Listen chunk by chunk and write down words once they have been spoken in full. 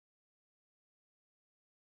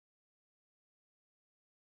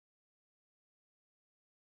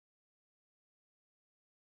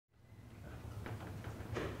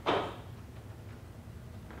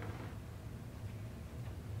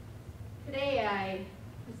I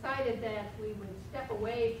decided that we would step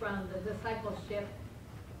away from the discipleship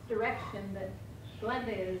direction that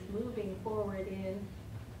Glenda is moving forward in,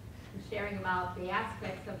 sharing about the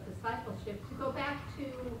aspects of discipleship, to go back to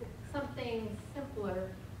something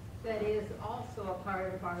simpler that is also a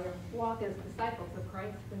part of our walk as disciples of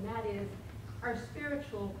Christ, and that is our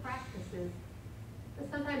spiritual practices. But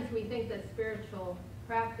sometimes we think that spiritual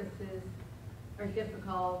practices are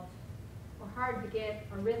difficult or hard to get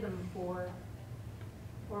a rhythm for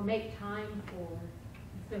or make time for.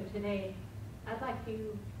 So today, I'd like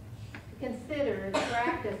you to consider the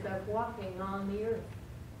practice of walking on the earth.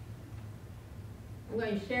 I'm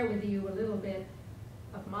going to share with you a little bit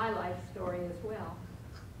of my life story as well.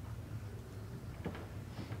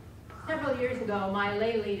 Several years ago, my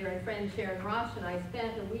lay leader and friend Sharon Rosh and I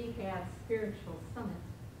spent a week at Spiritual Summit.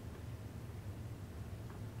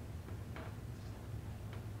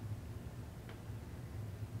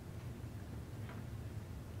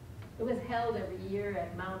 It was held every year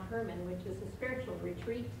at Mount Hermon, which is a spiritual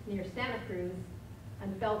retreat near Santa Cruz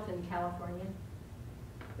in Felton, California.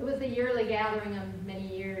 It was a yearly gathering of many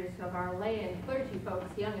years of our lay and clergy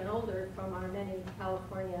folks, young and older, from our many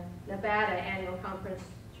California, Nevada annual conference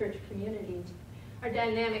church communities. Our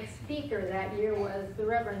dynamic speaker that year was the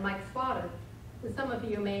Reverend Mike Slaughter, who some of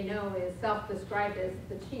you may know is self-described as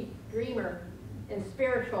the chief dreamer and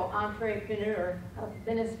spiritual entrepreneur of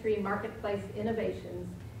ministry marketplace innovations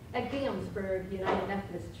at Ginghamsburg United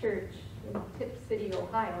Methodist Church in Tip City,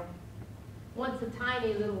 Ohio. Once a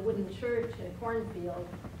tiny little wooden church in a cornfield,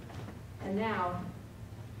 and now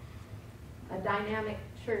a dynamic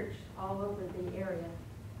church all over the area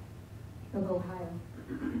of Ohio.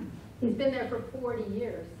 He's been there for 40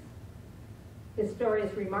 years. His story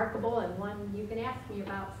is remarkable and one you can ask me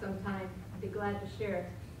about sometime. I'd be glad to share it.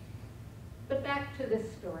 But back to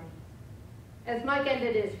this story. As Mike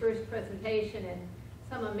ended his first presentation and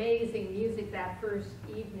some amazing music that first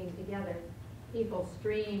evening together, people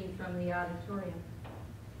streamed from the auditorium.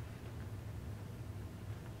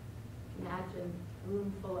 Imagine a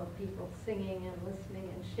room full of people singing and listening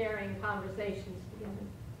and sharing conversations together.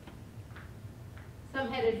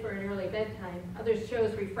 Some headed for an early bedtime, others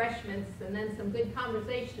chose refreshments and then some good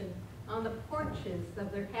conversation on the porches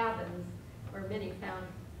of their cabins, where many found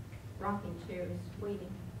rocking chairs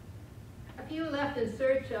waiting. A few left in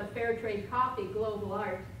search of fair trade coffee, global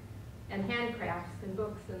art, and handcrafts and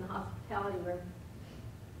books in the hospitality room.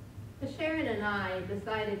 But Sharon and I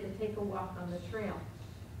decided to take a walk on the trail.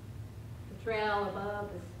 The trail above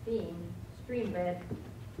the stream bed,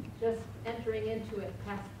 just entering into it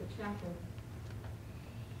past the chapel.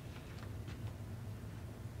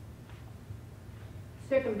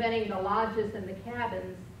 Circumventing the lodges and the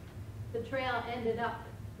cabins, the trail ended up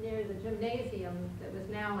near the gymnasium that was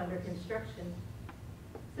now under construction.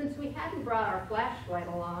 Since we hadn't brought our flashlight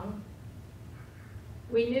along,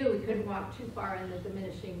 we knew we couldn't walk too far in the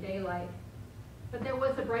diminishing daylight. But there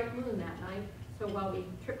was a bright moon that night, so while we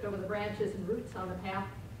tripped over the branches and roots on the path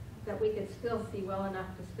that we could still see well enough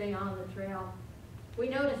to stay on the trail, we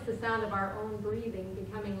noticed the sound of our own breathing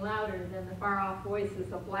becoming louder than the far-off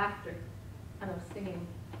voices of laughter and of singing.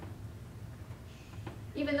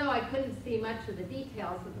 Even though I couldn't see much of the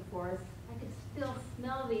details of the forest, I could still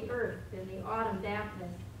smell the earth in the autumn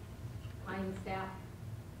dampness, pine sap,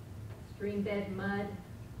 stream bed mud,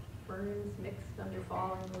 ferns mixed under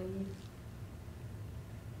falling leaves.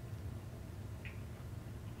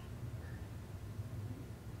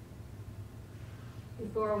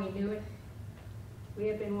 Before we knew it, we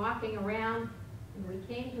had been walking around and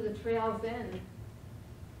we came to the trail's end.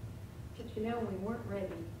 But you know, we weren't ready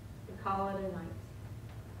to call it a night.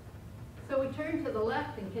 So we turned to the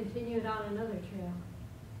left and continued on another trail.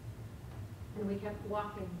 And we kept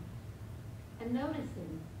walking and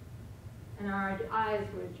noticing, and our eyes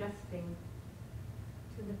were adjusting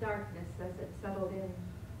to the darkness as it settled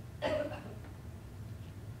in.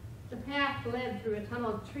 The path led through a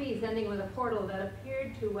tunnel of trees ending with a portal that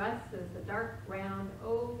appeared to us as a dark round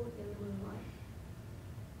O in the moonlight.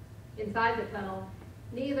 Inside the tunnel,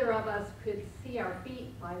 neither of us could see our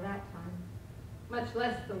feet by that time, much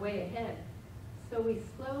less the way ahead. So we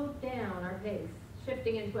slowed down our pace,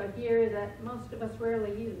 shifting into a gear that most of us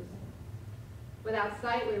rarely use. Without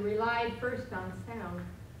sight, we relied first on sound.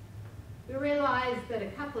 We realized that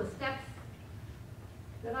a couple of steps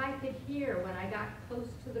that I could hear when I got close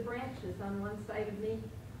to the branches on one side of me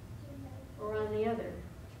or on the other.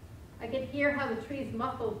 I could hear how the trees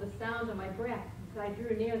muffled the sound of my breath as I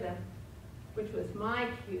drew near them, which was my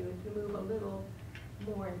cue to move a little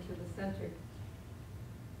more into the center.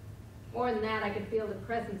 More than that, I could feel the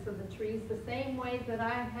presence of the trees the same way that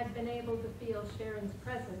I had been able to feel Sharon's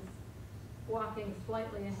presence walking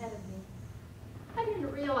slightly ahead of me. I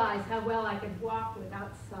didn't realize how well I could walk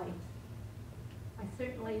without sight. I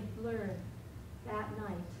certainly learned that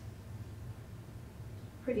night.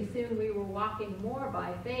 Pretty soon we were walking more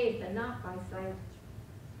by faith and not by sight.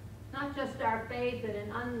 Not just our faith in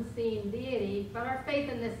an unseen deity, but our faith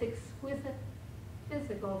in this exquisite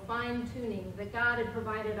physical fine-tuning that God had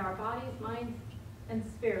provided our bodies, minds, and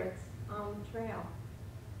spirits on the trail.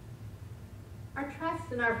 Our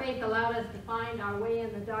trust and our faith allowed us to find our way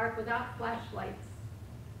in the dark without flashlights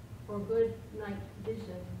or good night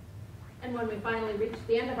vision. And when we finally reached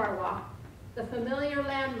the end of our walk, the familiar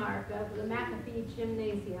landmark of the McAfee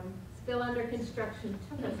Gymnasium, still under construction,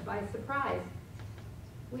 took us by surprise.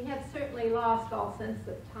 We had certainly lost all sense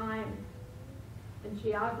of time and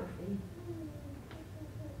geography.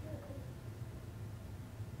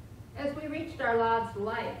 As we reached our lodge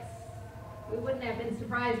lights, we wouldn't have been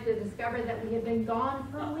surprised to discover that we had been gone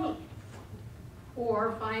for a week,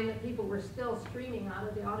 or find that people were still streaming out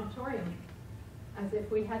of the auditorium, as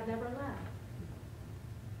if we had never left.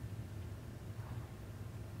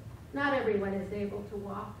 Not everyone is able to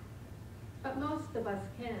walk, but most of us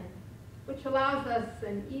can, which allows us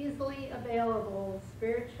an easily available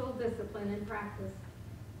spiritual discipline and practice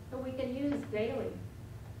that we can use daily.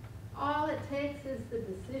 All it takes is the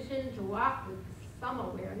decision to walk with some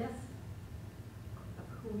awareness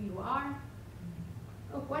of who you are,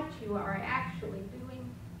 of what you are actually doing,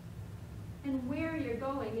 and where you're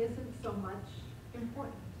going isn't so much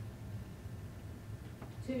important.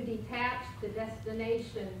 To detach the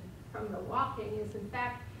destination from the walking is in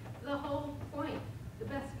fact the whole point, the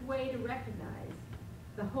best way to recognize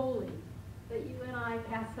the holy that you and I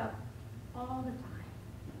pass up all the time.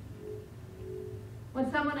 When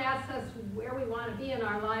someone asks us where we want to be in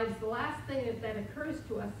our lives, the last thing that occurs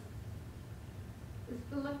to us is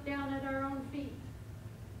to look down at our own feet.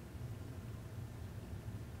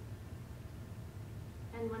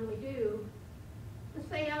 And when we do, to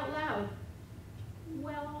say out loud,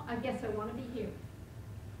 well, I guess I want to be here,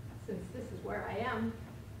 since this is where I am.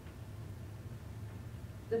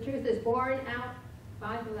 The truth is borne out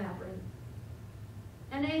by the labyrinth,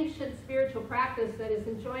 an ancient spiritual practice that is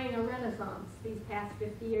enjoying a renaissance these past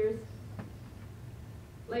 50 years,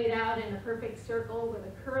 laid out in a perfect circle with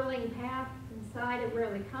a curling path. Inside it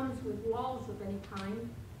rarely comes with walls of any kind,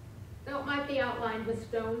 though it might be outlined with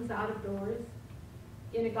stones out of doors,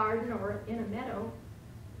 in a garden or in a meadow,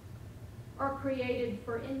 or created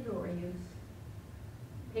for indoor use,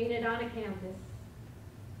 painted on a canvas,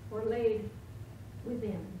 or laid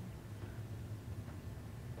within.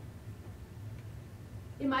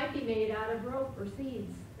 It might be made out of rope or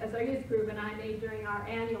seeds, as our youth group and I made during our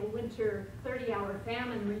annual winter 30-hour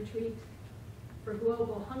famine retreat for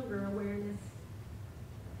global hunger awareness.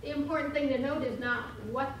 The important thing to note is not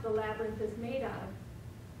what the labyrinth is made out of,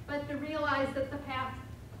 but to realize that the path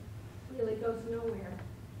really goes nowhere.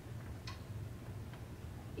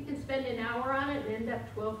 You can spend an hour on it and end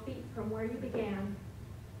up 12 feet from where you began.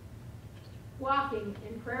 Walking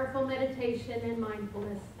in prayerful meditation and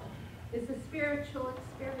mindfulness is a spiritual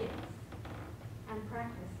experience and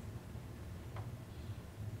practice.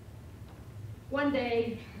 One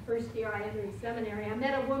day, the first year I entered seminary, I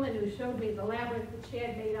met a woman who showed me the labyrinth that she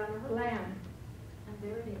had made on her land. And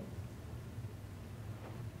there it is.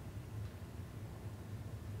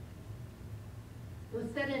 It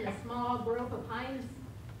was set in a small grove of pines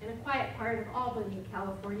in a quiet part of Albany,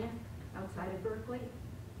 California, outside of Berkeley.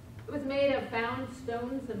 It was made of found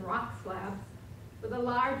stones and rock slabs, with a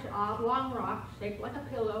large oblong rock shaped like a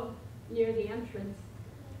pillow near the entrance,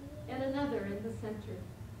 and another in the center.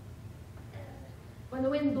 When the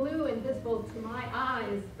wind blew, invisible to my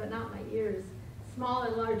eyes, but not my ears, small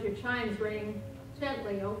and larger chimes rang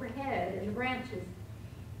gently overhead in the branches,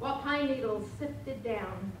 while pine needles sifted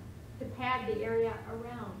down to pad the area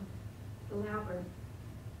around the labyrinth.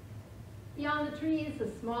 Beyond the trees,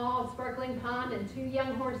 a small sparkling pond and 2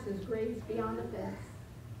 young horses grazed beyond the fence.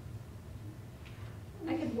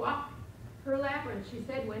 I could walk her labyrinth, she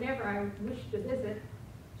said, whenever I wished to visit.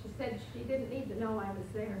 She said she didn't need to know I was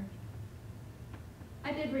there.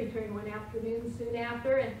 I did return one afternoon soon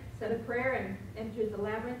after and said a prayer and entered the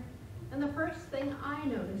labyrinth. And the first thing I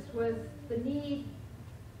noticed was the need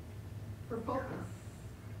for focus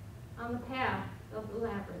on the path of the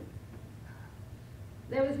labyrinth.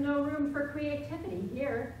 There was no room for creativity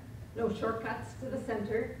here, no shortcuts to the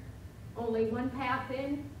center, only one path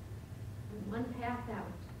in and one path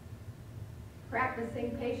out.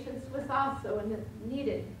 Practicing patience was also a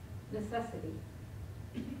needed necessity.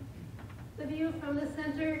 The view from the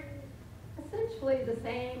center, essentially the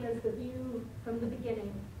same as the view from the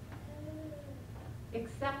beginning,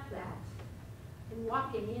 except that and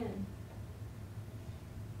walking in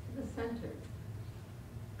to the center,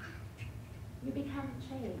 you become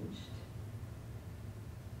changed.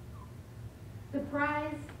 The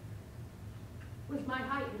prize was my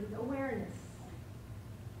heightened awareness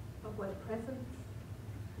of what presence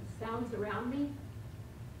and sounds around me,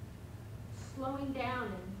 slowing down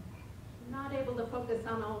and not able to focus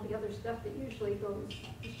on all the other stuff that usually goes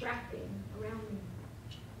distracting around me.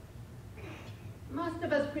 Most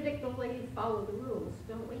of us predictably follow the rules,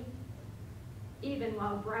 don't we? Even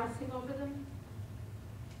while browsing over them.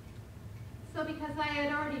 So because I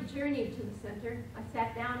had already journeyed to the center, I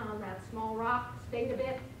sat down on that small rock, stayed a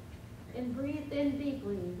bit, and breathed in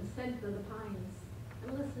deeply the scent of the pines,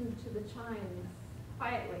 and listened to the chimes,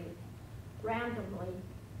 quietly, randomly,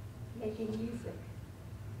 making music.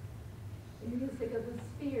 The music of the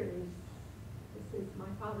spheres. This is my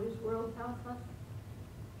Father's world tells us.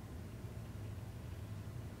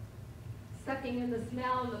 Sucking in the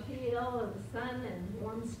smell and the feel of the sun and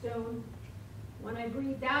warm stone. When I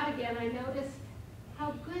breathed out again, I noticed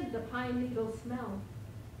how good the pine needles smelled,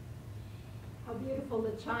 how beautiful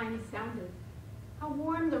the chimes sounded, how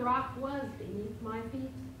warm the rock was beneath my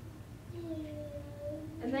feet.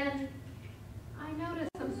 And then I noticed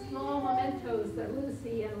some small mementos that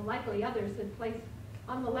Lucy and likely others had placed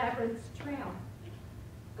on the labyrinth's trail.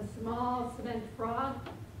 A small cement frog,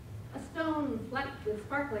 a stone flecked with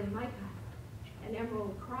sparkling mica, an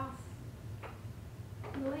emerald cross.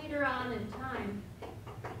 And later on in time,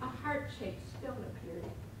 a heart-shaped stone appeared.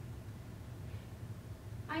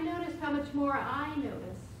 I noticed how much more I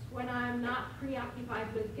notice when I'm not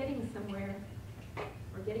preoccupied with getting somewhere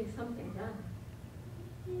or getting something done.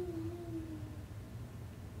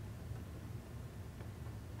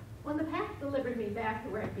 When the path delivered me back to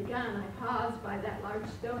where I'd begun, I paused by that large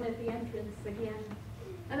stone at the entrance again.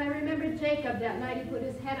 And I remembered Jacob that night he put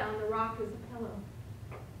his head on the rock as a pillow.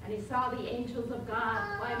 And he saw the angels of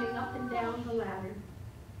God climbing up and down the ladder,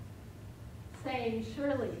 saying,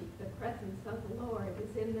 surely the presence of the Lord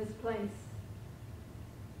is in this place.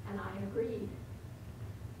 And I agreed.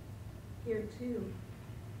 Here too.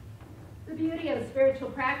 The beauty of spiritual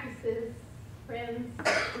practices, friends,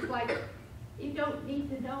 is like you don't need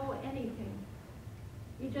to know anything.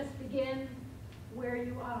 You just begin where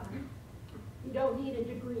you are. You don't need a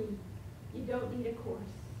degree. You don't need a course.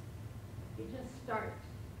 You just start.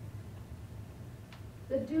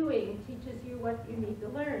 The doing teaches you what you need to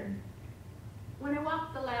learn. When I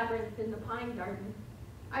walked the labyrinth in the pine garden,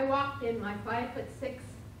 I walked in my 5'6"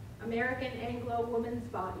 American Anglo woman's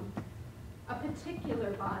body, a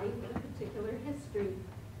particular body with a particular history,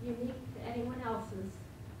 unique to anyone else's.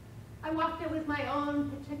 I walked it with my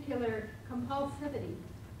own particular compulsivity,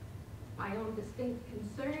 my own distinct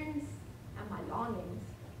concerns, and my longings.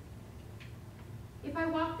 If I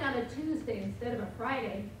walked on a Tuesday instead of a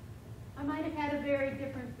Friday, I might have had a very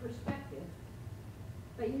different perspective.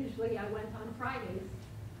 But usually I went on Fridays.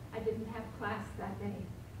 I didn't have class that day.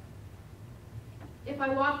 If I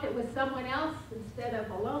walked it with someone else instead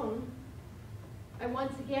of alone, I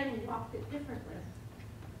once again walked it differently.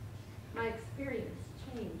 My experience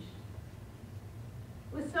changed.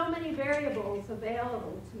 With so many variables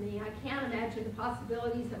available to me, I can't imagine the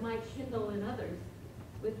possibilities that might kindle in others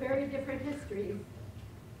with very different histories,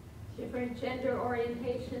 different gender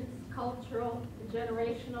orientations, cultural and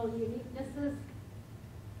generational uniquenesses,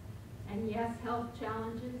 and yes, health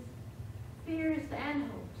challenges, fears and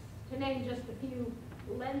hopes, to name just a few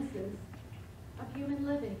lenses of human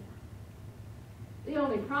living. The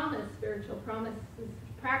only promise spiritual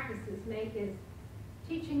practices make is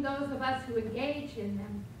teaching those of us who engage in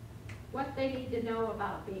them what they need to know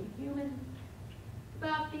about being human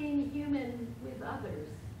with others,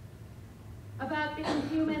 about being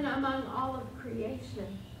human among all of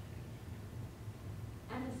creation,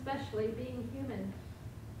 and especially being human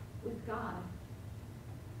with God.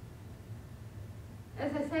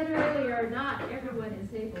 As I said earlier, not everyone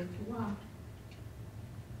is able to walk.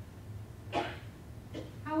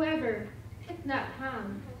 However, Thich Nhat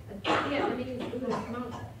Hanh, a Vietnamese Buddhist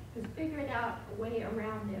monk, has figured out a way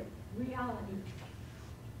around it, reality.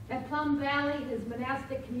 At Plum Valley, his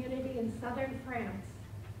monastic community in southern France,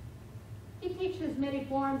 he teaches many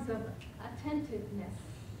forms of attentiveness.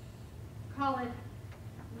 Call it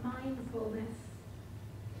mindfulness,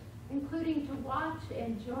 including to watch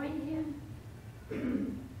and join him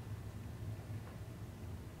in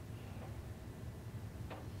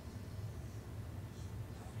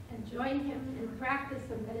the practice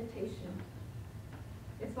of meditation.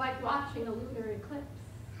 It's like watching a lunar eclipse.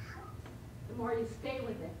 The more you stay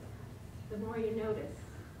with it, the more you notice.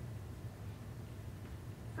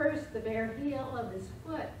 First, the bare heel of his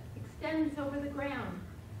foot extends bends over the ground,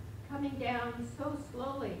 coming down so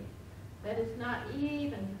slowly that it's not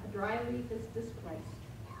even a dry leaf is displaced.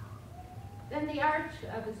 Then the arch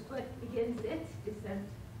of his foot begins its descent,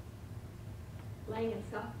 laying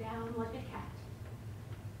itself down like a cat.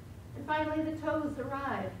 And finally the toes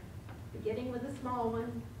arrive, beginning with a small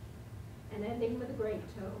one and ending with a great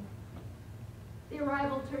toe. The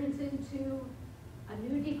arrival turns into a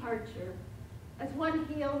new departure. As one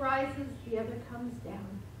heel rises, the other comes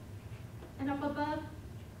down. And up above,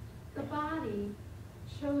 the body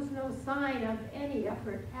shows no sign of any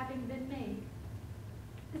effort having been made.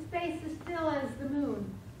 His face is still as the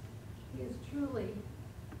moon. He is truly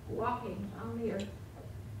walking on the earth.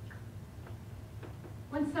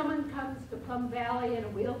 When someone comes to Plum Valley in a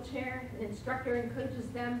wheelchair, an instructor encourages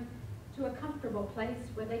them to a comfortable place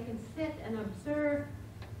where they can sit and observe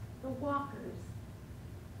the walkers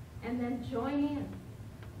and then join in.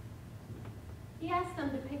 He asks them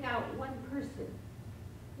to pick out one person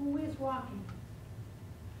who is walking.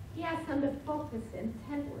 He asks them to focus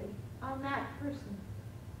intently on that person,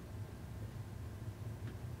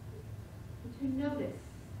 and to notice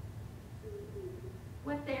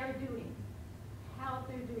what they are doing, how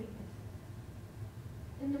they're doing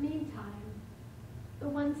it. In the meantime, the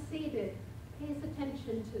one seated pays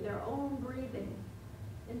attention to their own breathing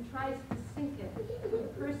and tries to sync it with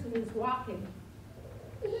the person who's walking.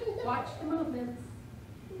 Watch the movements.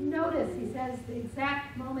 Notice, he says, the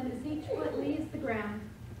exact moment as each foot leaves the ground.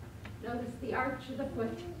 Notice the arch of the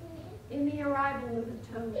foot in the arrival of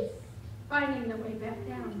the toes, finding their way back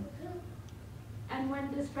down. And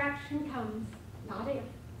when distraction comes, not if,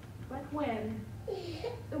 but when,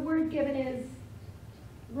 the word given is,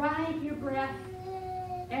 ride your breath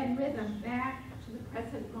and rhythm back to the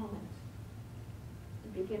present moment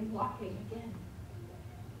and begin walking again.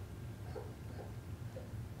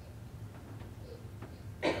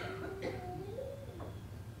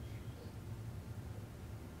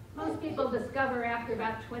 Most people discover after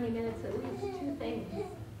about 20 minutes at least two things.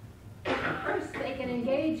 First, they can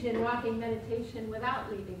engage in walking meditation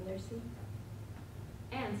without leaving their seat.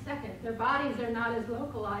 And second, their bodies are not as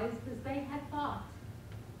localized as they had thought.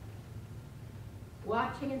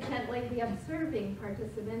 Watching intently, the observing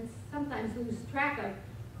participants sometimes lose track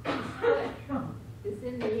of whose foot is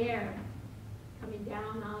in the air, coming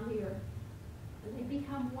down on the earth, and they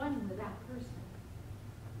become one with that person.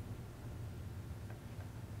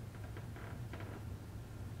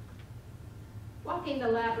 Walking the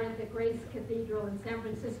labyrinth at Grace Cathedral in San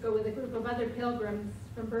Francisco with a group of other pilgrims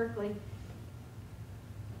from Berkeley,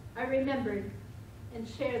 I remembered and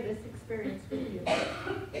shared this experience with you.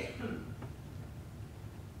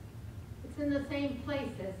 It's in the same place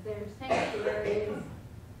as their sanctuary is.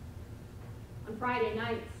 On Friday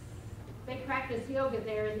nights, they practice yoga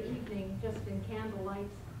there in the evening, just in candlelight,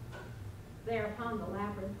 there upon the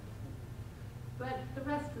labyrinth. But the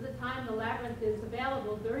rest of the time, the labyrinth is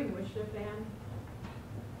available during worship and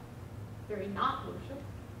during not worship.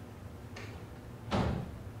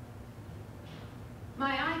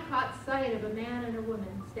 My eye caught sight of a man and a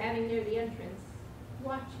woman standing near the entrance,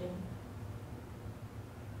 watching.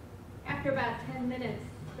 After about 10 minutes,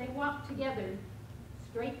 they walked together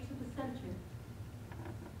straight to the center,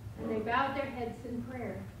 and they bowed their heads in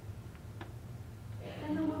prayer.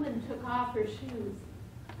 Then the woman took off her shoes,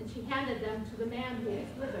 and she handed them to the man who was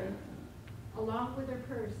with her, along with her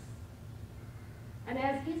purse. And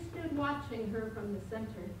as he stood watching her from the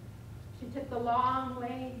center, she took the long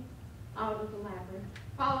way out of the labyrinth,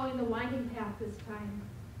 following the winding path this time.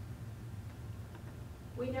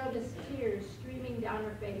 We noticed tears streaming down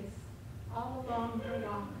her face all along her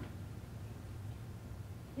walk.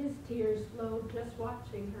 His tears flowed just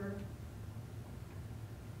watching her.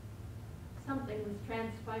 Something was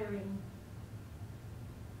transpiring.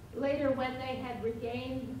 Later, when they had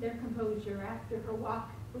regained their composure after her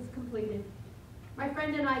walk was completed, my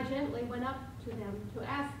friend and I gently went up to them to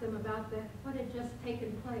ask them about what had just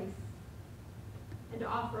taken place and to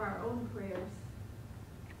offer our own prayers.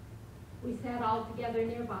 We sat all together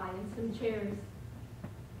nearby in some chairs.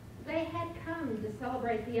 They had come to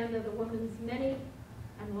celebrate the end of the woman's many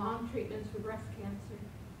and long treatments for breast cancer.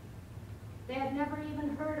 They had never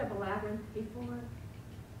even heard of a labyrinth before.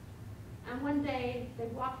 And one day, they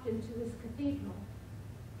walked into this cathedral.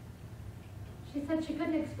 She said she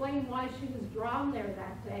couldn't explain why she was drawn there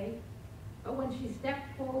that day, but when she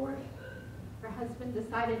stepped forward, her husband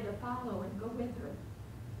decided to follow and go with her.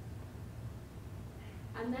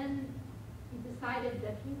 And then he decided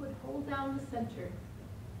that he would hold down the center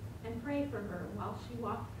and pray for her while she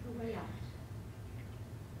walked her way out.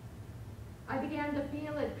 I began to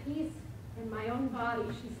feel at peace in my own body,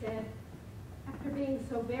 she said, after being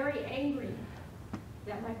so very angry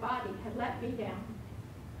that my body had let me down.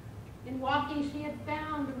 In walking, she had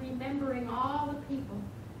found remembering all the people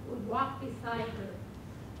who would walk beside her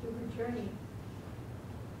through her journey.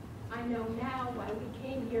 I know now why we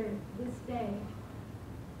came here this day,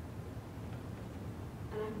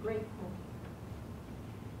 and I'm grateful.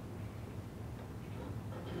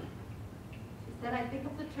 She said, I think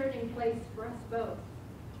it's a turning place for us both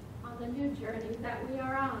on the new journey that we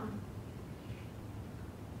are on.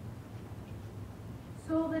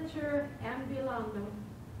 Solvitur ambulando,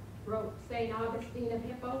 wrote St. Augustine of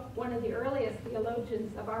Hippo, one of the earliest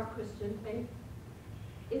theologians of our Christian faith.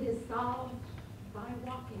 It is solved by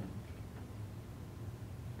walking.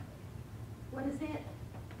 What is it?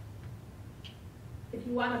 If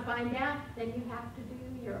you want to find out, then you have to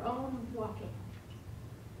do your own walking.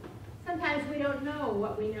 Sometimes we don't know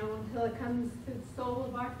what we know until it comes to the sole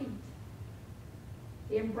of our feet.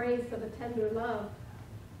 The embrace of a tender love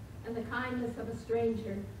and the kindness of a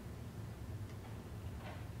stranger.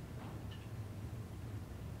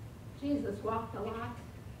 Jesus walked a lot.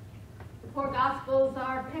 The four Gospels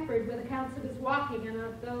are peppered with accounts of his walking and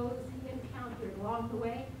of those he encountered along the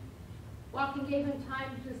way. Walking gave him time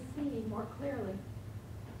to see more clearly,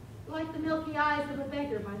 like the milky eyes of a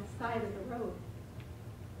beggar by the side of the road,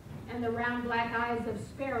 and the round black eyes of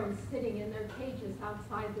sparrows sitting in their cages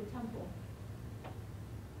outside the temple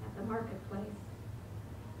at the marketplace.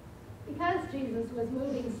 Because Jesus was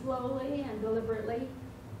moving slowly and deliberately,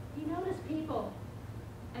 he noticed people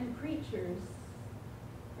and creatures,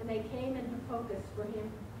 and they came into focus for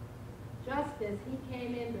him, just as he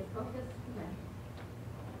came into focus for them.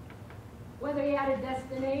 Whether he had a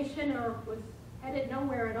destination or was headed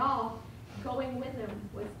nowhere at all, going with him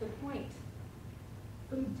was the point.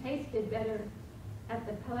 Food tasted better at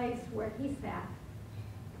the place where he sat.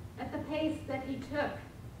 At the pace that he took,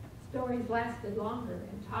 stories lasted longer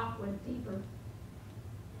and talk went deeper.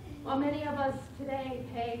 While many of us today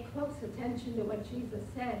pay close attention to what Jesus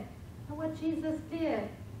said and what Jesus did,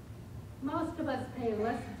 most of us pay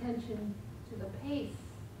less attention to the pace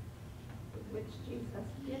with which Jesus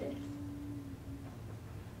did it.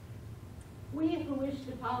 We who wish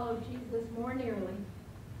to follow Jesus more nearly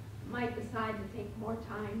might decide to take more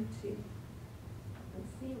time to and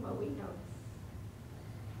see what we notice,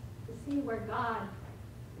 to see where God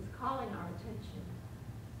is calling our attention,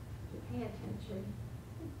 to pay attention.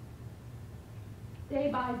 Day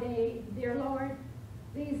by day, dear Lord,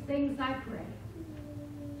 these things I pray,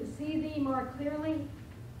 to see thee more clearly,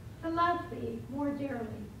 to love thee more dearly,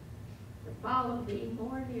 to follow thee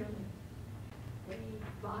more nearly, day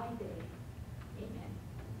by day.